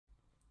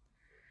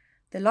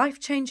The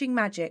life-changing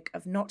magic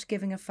of not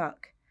giving a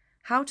fuck.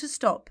 How to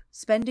stop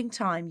spending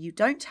time you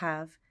don't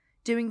have,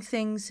 doing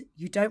things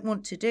you don't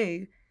want to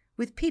do,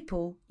 with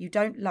people you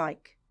don't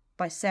like,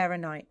 by Sarah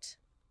Knight.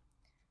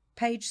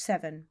 Page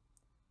 7.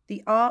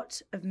 The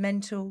Art of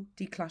Mental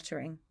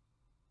Decluttering.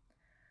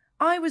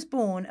 I was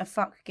born a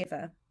fuck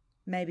giver.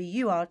 Maybe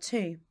you are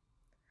too.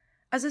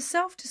 As a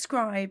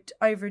self-described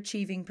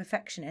overachieving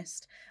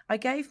perfectionist, I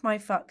gave my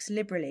fucks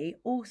liberally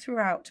all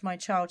throughout my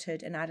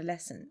childhood and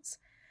adolescence.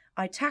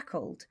 I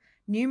tackled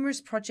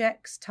numerous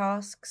projects,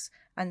 tasks,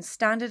 and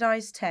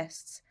standardized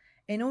tests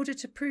in order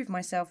to prove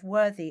myself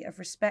worthy of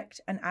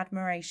respect and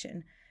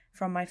admiration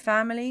from my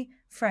family,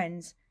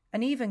 friends,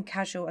 and even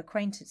casual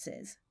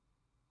acquaintances.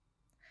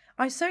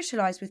 I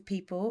socialized with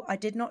people I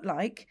did not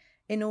like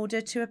in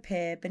order to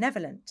appear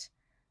benevolent.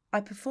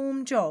 I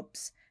performed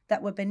jobs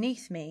that were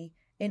beneath me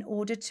in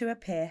order to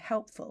appear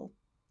helpful.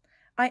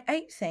 I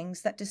ate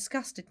things that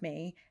disgusted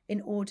me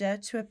in order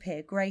to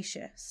appear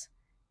gracious.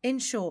 In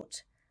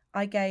short,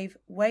 I gave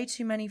way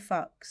too many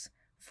fucks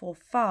for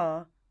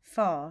far,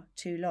 far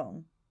too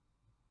long.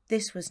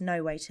 This was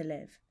no way to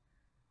live.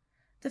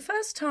 The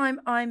first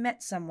time I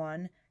met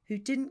someone who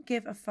didn't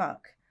give a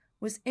fuck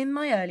was in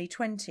my early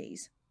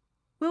 20s.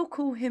 We'll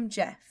call him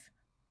Jeff.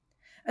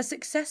 A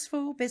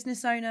successful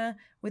business owner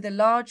with a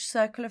large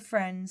circle of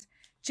friends,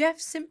 Jeff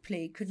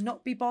simply could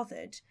not be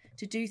bothered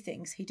to do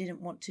things he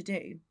didn't want to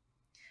do.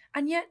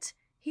 And yet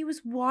he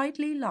was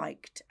widely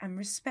liked and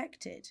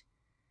respected.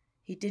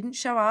 He didn't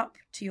show up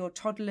to your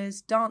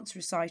toddler's dance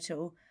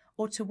recital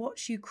or to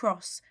watch you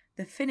cross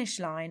the finish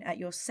line at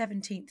your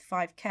 17th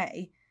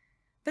 5K,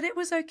 but it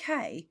was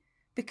okay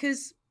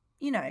because,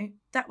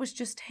 that was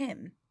just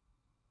him.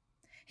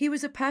 He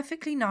was a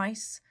perfectly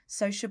nice,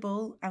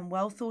 sociable, and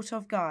well thought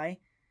of guy,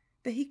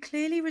 but he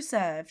clearly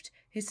reserved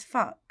his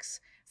fucks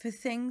for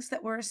things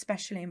that were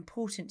especially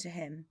important to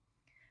him.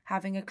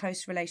 Having a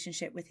close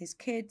relationship with his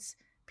kids,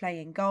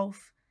 playing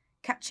golf,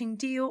 catching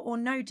deal or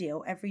no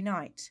deal every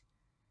night.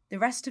 The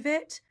rest of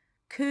it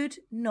could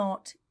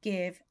not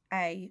give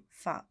a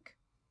fuck.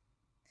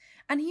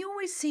 And he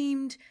always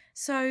seemed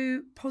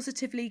so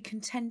positively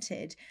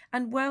contented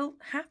and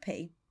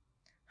happy.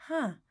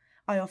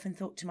 I often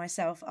thought to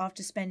myself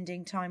after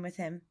spending time with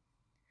him.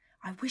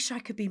 I wish I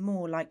could be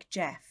more like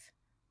Jeff.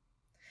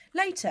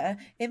 Later,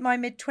 in my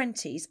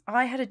mid-20s,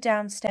 I had a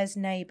downstairs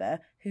neighbour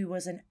who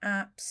was an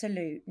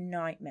absolute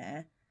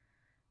nightmare.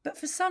 But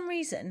for some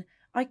reason,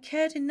 I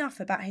cared enough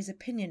about his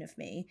opinion of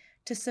me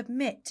to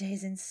submit to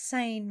his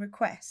insane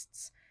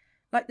requests,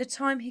 like the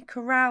time he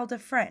corralled a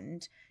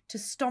friend to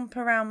stomp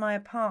around my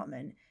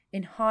apartment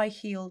in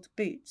high-heeled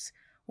boots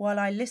while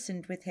I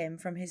listened with him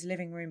from his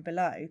living room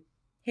below,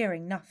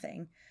 hearing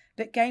nothing,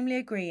 but gamely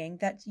agreeing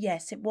that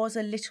yes, it was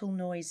a little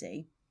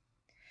noisy.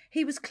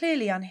 He was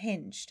clearly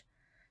unhinged,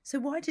 so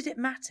why did it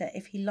matter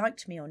if he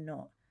liked me or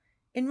not?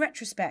 In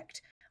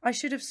retrospect, I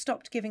should have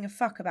stopped giving a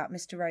fuck about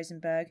Mr.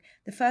 Rosenberg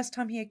the first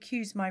time he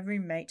accused my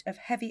roommate of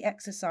heavy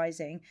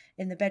exercising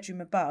in the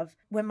bedroom above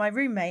when my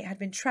roommate had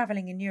been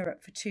travelling in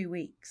Europe for 2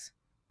 weeks.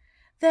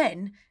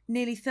 Then,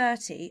 nearly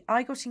 30,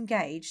 I got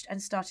engaged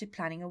and started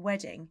planning a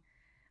wedding,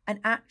 an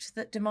act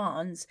that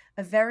demands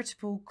a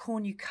veritable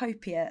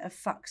cornucopia of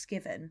fucks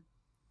given.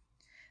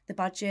 The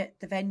budget,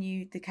 the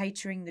venue, the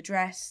catering, the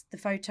dress, the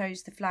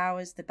photos, the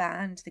flowers, the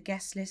band, the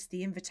guest list,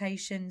 the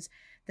invitations,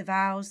 the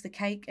vows, the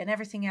cake, and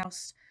everything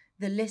else.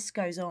 The list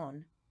goes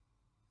on.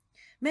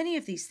 Many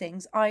of these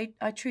things I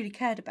truly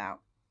cared about,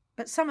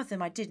 but some of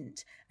them I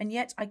didn't, and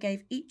yet I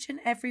gave each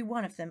and every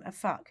one of them a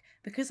fuck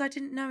because I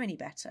didn't know any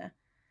better.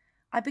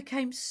 I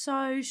became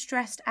so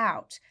stressed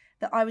out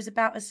that I was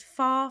about as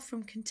far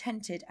from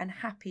contented and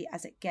happy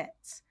as it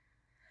gets.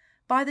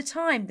 By the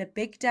time the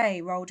big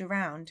day rolled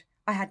around,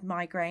 I had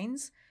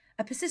migraines,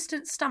 a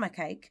persistent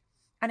stomachache,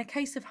 and a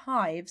case of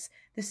hives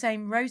the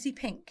same rosy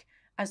pink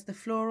as the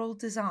floral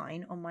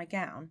design on my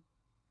gown.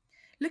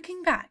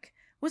 Looking back,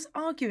 was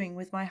arguing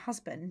with my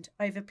husband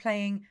over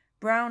playing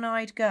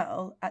brown-eyed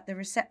girl at the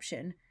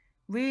reception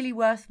really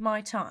worth my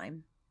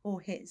time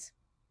or his?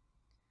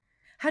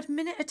 Had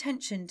minute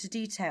attention to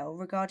detail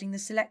regarding the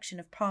selection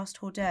of past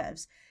hors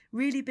d'oeuvres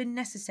really been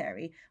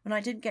necessary when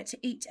I didn't get to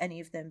eat any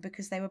of them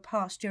because they were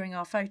passed during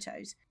our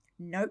photos?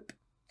 Nope.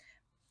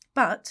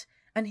 But,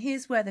 and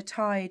here's where the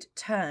tide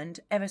turned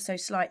ever so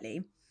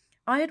slightly,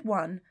 I had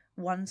won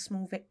one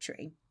small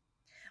victory.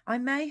 I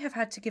may have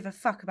had to give a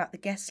fuck about the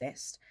guest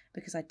list,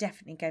 because I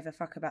definitely gave a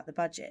fuck about the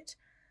budget.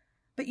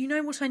 But you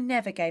know what I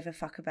never gave a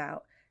fuck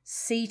about?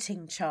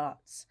 Seating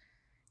charts.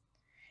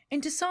 In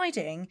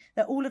deciding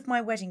that all of my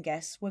wedding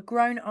guests were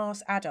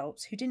grown-ass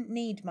adults who didn't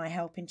need my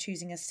help in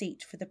choosing a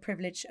seat for the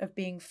privilege of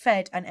being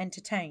fed and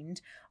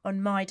entertained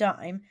on my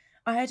dime,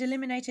 I had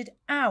eliminated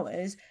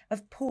hours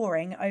of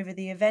poring over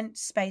the event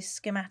space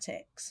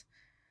schematics.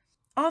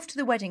 After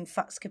the wedding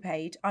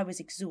fuckscapade, I was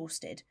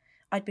exhausted.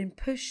 I'd been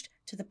pushed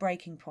to the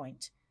breaking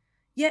point.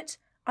 Yet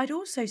I'd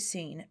also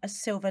seen a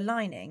silver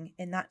lining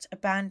in that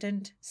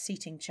abandoned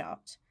seating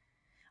chart.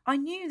 I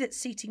knew that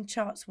seating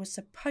charts were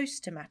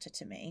supposed to matter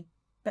to me,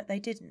 but they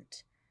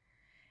didn't.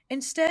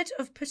 Instead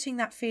of putting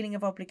that feeling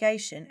of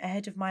obligation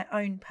ahead of my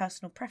own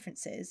personal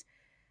preferences,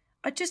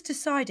 I just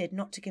decided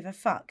not to give a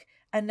fuck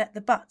and let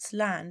the buts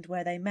land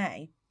where they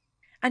may.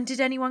 And did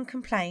anyone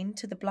complain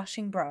to the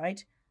blushing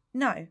bride?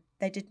 No,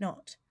 they did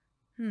not.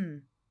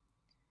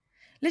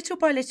 Little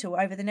by little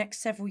over the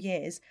next several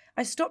years,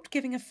 I stopped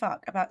giving a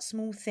fuck about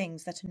small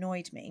things that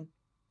annoyed me.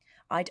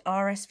 I'd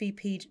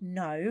RSVP'd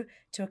no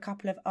to a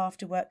couple of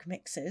after-work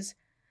mixers.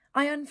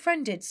 I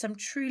unfriended some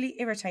truly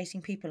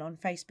irritating people on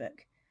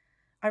Facebook.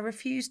 I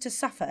refused to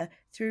suffer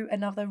through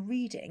another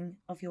reading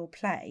of your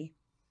play.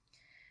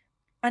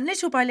 And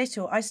little by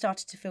little, I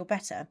started to feel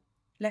better,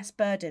 less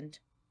burdened,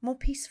 more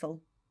peaceful.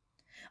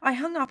 I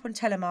hung up on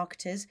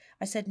telemarketers.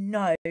 I said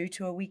no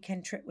to a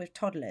weekend trip with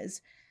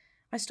toddlers.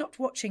 I stopped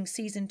watching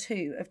season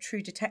 2 of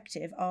True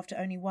Detective after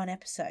only 1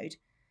 episode.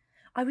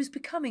 I was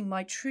becoming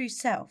my true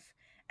self,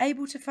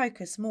 able to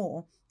focus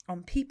more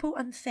on people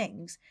and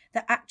things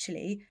that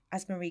actually,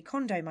 as Marie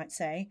Kondo might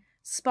say,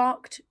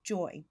 sparked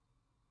joy.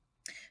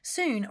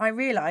 Soon I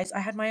realised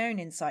I had my own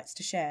insights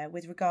to share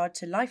with regard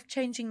to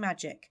life-changing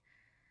magic.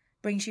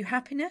 Brings you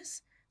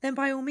happiness? Then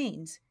by all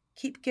means,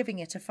 keep giving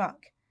it a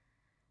fuck.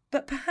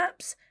 But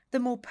perhaps the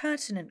more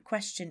pertinent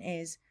question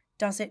is,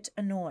 does it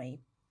annoy?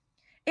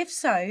 If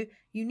so,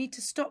 you need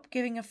to stop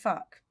giving a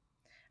fuck.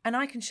 And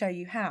I can show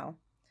you how.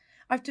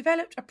 I've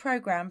developed a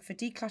program for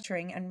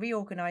decluttering and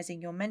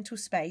reorganising your mental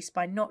space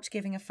by not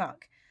giving a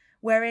fuck,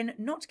 wherein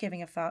not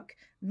giving a fuck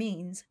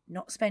means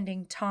not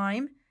spending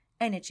time,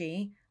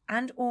 energy,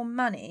 and or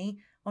money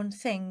on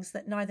things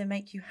that neither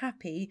make you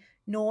happy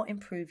nor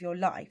improve your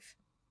life,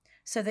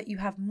 so that you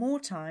have more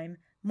time,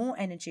 more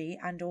energy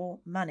and or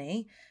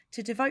money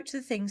to devote to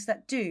the things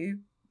that do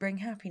bring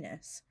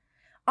happiness.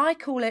 I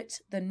call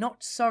it the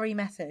not sorry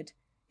method.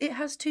 It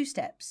has 2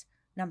 steps.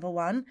 Number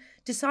 1,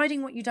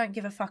 deciding what you don't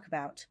give a fuck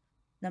about.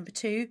 Number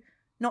 2,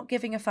 not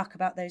giving a fuck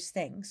about those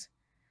things.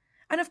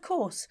 And of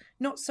course,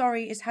 not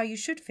sorry is how you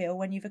should feel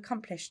when you've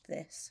accomplished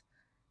this.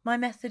 My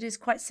method is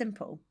quite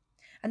simple,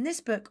 and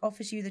this book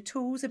offers you the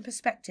tools and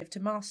perspective to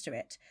master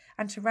it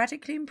and to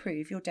radically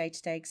improve your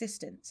day-to-day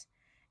existence.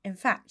 In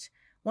fact,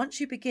 once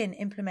you begin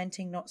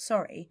implementing not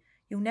sorry,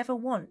 you'll never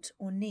want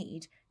or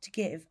need to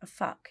give a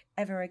fuck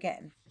ever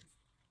again.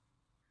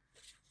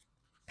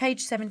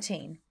 Page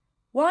 17.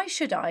 Why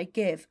should I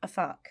give a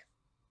fuck?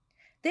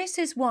 This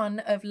is one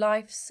of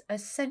life's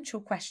essential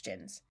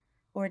questions,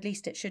 or at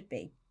least it should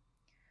be.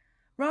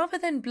 Rather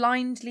than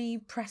blindly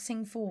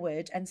pressing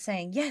forward and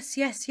saying yes,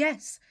 yes,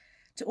 yes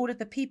to all of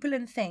the people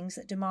and things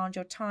that demand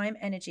your time,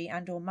 energy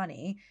and or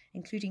money,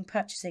 including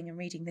purchasing and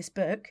reading this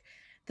book,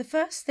 the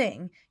first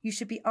thing you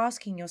should be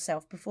asking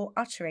yourself before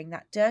uttering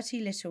that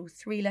dirty little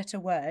 3-letter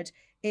word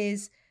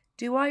is,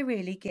 do I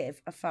really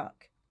give a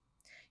fuck?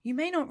 You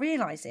may not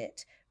realise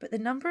it, but the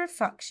number of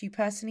fucks you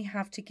personally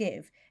have to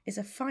give is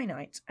a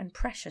finite and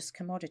precious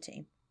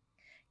commodity.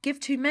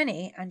 Give too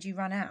many and you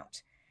run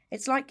out.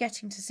 It's like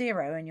getting to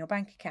 0 in your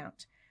bank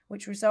account,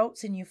 which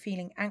results in you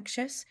feeling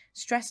anxious,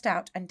 stressed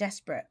out and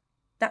desperate.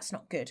 That's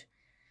not good.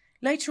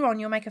 Later on,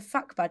 you'll make a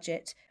fuck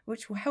budget,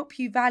 which will help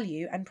you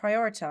value and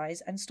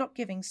prioritise and stop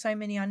giving so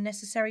many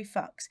unnecessary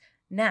fucks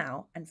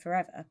now and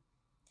forever.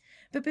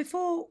 But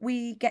before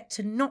we get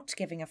to not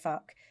giving a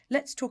fuck,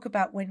 let's talk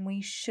about when we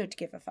should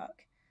give a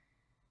fuck.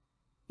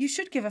 You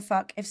should give a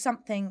fuck if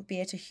something, be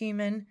it a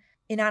human,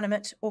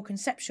 inanimate or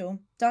conceptual,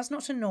 does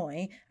not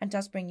annoy and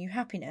does bring you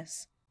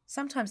happiness.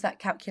 Sometimes that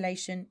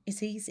calculation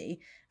is easy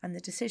and the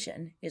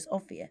decision is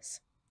obvious.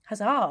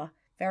 Huzzah!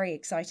 Very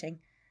exciting.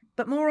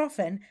 But more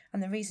often,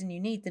 and the reason you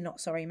need the not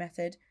sorry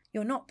method,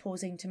 you're not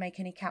pausing to make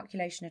any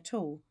calculation at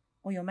all,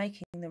 or you're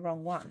making the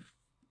wrong one.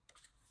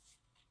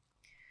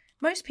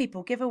 Most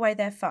people give away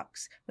their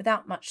fucks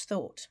without much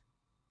thought.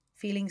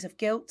 Feelings of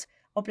guilt,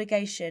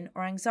 obligation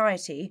or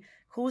anxiety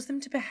cause them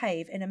to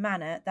behave in a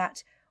manner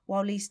that,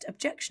 while least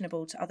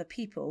objectionable to other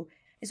people,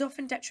 is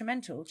often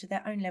detrimental to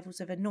their own levels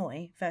of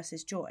annoy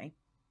versus joy.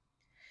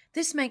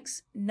 This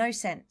makes no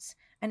sense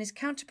and is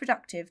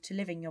counterproductive to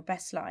living your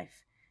best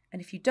life.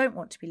 And if you don't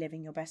want to be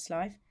living your best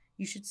life,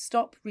 you should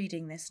stop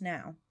reading this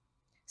now.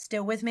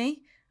 Still with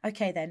me?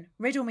 Okay then,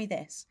 riddle me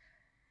this.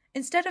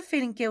 Instead of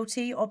feeling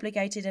guilty,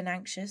 obligated and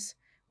anxious,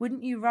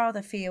 wouldn't you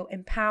rather feel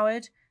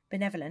empowered,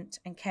 benevolent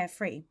and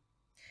carefree?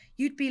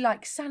 You'd be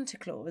like Santa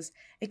Claus,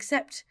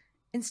 except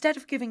instead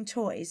of giving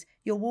toys,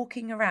 you're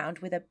walking around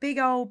with a big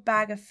old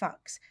bag of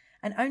fucks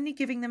and only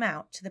giving them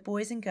out to the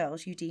boys and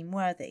girls you deem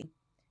worthy.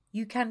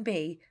 You can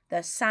be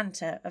the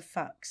Santa of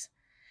fucks.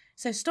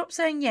 So stop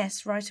saying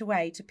yes right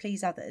away to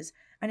please others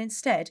and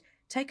instead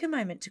take a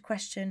moment to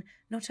question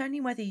not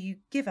only whether you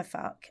give a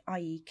fuck,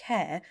 i.e.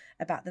 care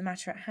about the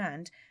matter at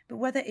hand, but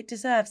whether it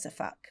deserves a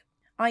fuck,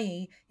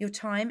 i.e. your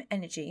time,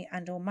 energy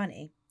and or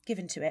money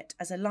given to it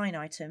as a line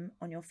item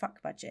on your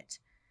fuck budget.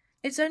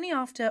 It's only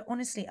after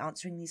honestly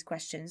answering these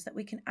questions that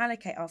we can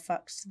allocate our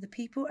fucks to the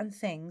people and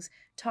things,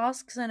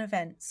 tasks and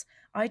events,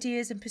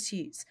 ideas and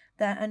pursuits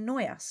that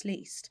annoy us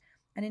least,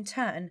 and in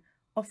turn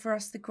offer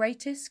us the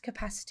greatest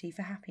capacity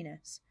for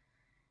happiness.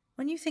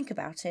 When you think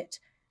about it,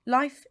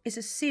 life is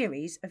a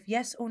series of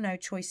yes or no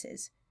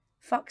choices,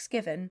 fucks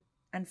given,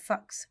 and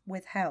fucks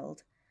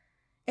withheld.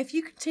 If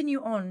you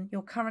continue on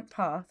your current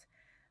path,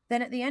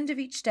 then at the end of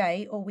each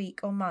day or week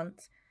or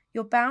month,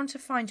 you're bound to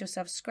find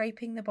yourself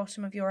scraping the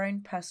bottom of your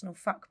own personal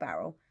fuck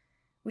barrel,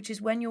 which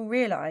is when you'll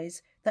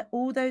realise that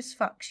all those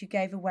fucks you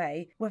gave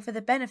away were for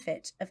the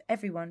benefit of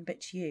everyone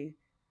but you.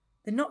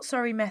 The not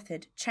sorry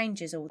method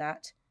changes all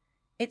that.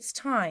 It's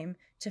time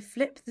to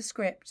flip the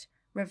script,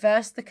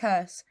 reverse the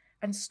curse,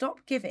 and stop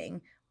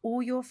giving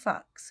all your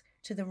fucks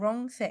to the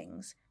wrong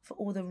things for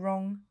all the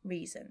wrong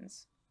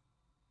reasons.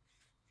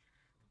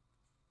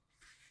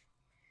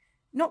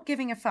 Not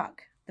giving a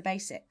fuck, the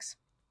basics.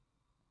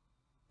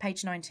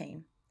 Page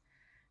 19.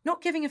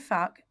 Not giving a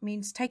fuck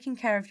means taking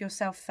care of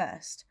yourself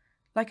first,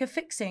 like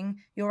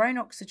affixing your own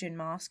oxygen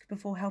mask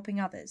before helping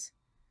others.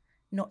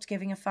 Not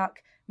giving a fuck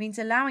means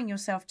allowing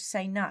yourself to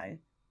say no.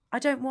 I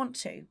don't want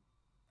to.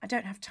 I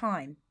don't have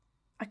time.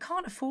 I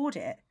can't afford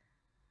it.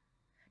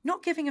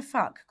 Not giving a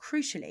fuck,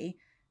 crucially,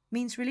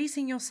 means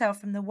releasing yourself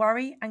from the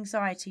worry,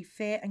 anxiety,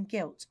 fear and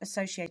guilt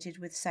associated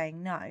with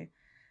saying no,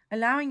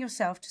 allowing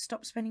yourself to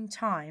stop spending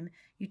time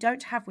you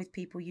don't have with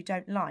people you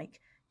don't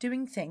like,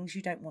 doing things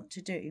you don't want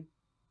to do.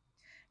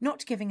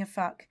 Not giving a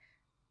fuck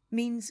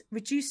means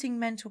reducing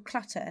mental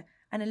clutter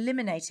and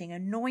eliminating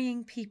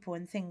annoying people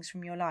and things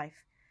from your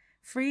life,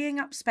 freeing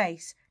up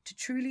space to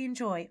truly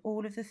enjoy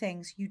all of the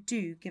things you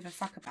do give a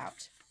fuck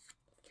about.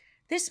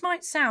 This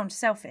might sound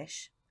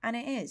selfish, and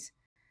it is,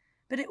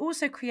 but it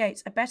also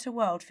creates a better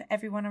world for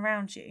everyone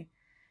around you.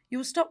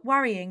 You'll stop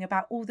worrying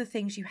about all the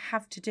things you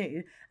have to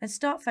do and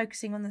start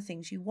focusing on the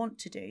things you want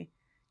to do.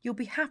 You'll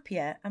be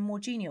happier and more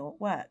genial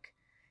at work.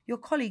 Your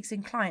colleagues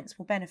and clients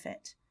will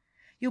benefit.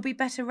 You'll be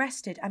better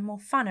rested and more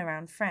fun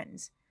around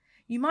friends.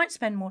 You might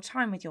spend more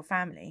time with your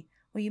family,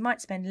 or you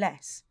might spend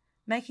less,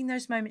 making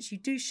those moments you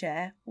do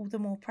share all the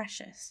more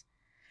precious.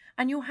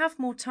 And you'll have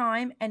more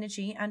time,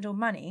 energy and/or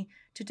money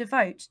to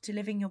devote to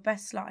living your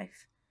best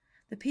life.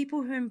 The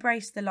people who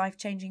embrace the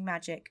life-changing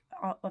magic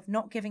of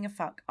not giving a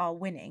fuck are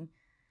winning.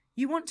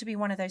 You want to be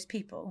one of those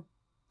people,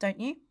 don't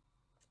you?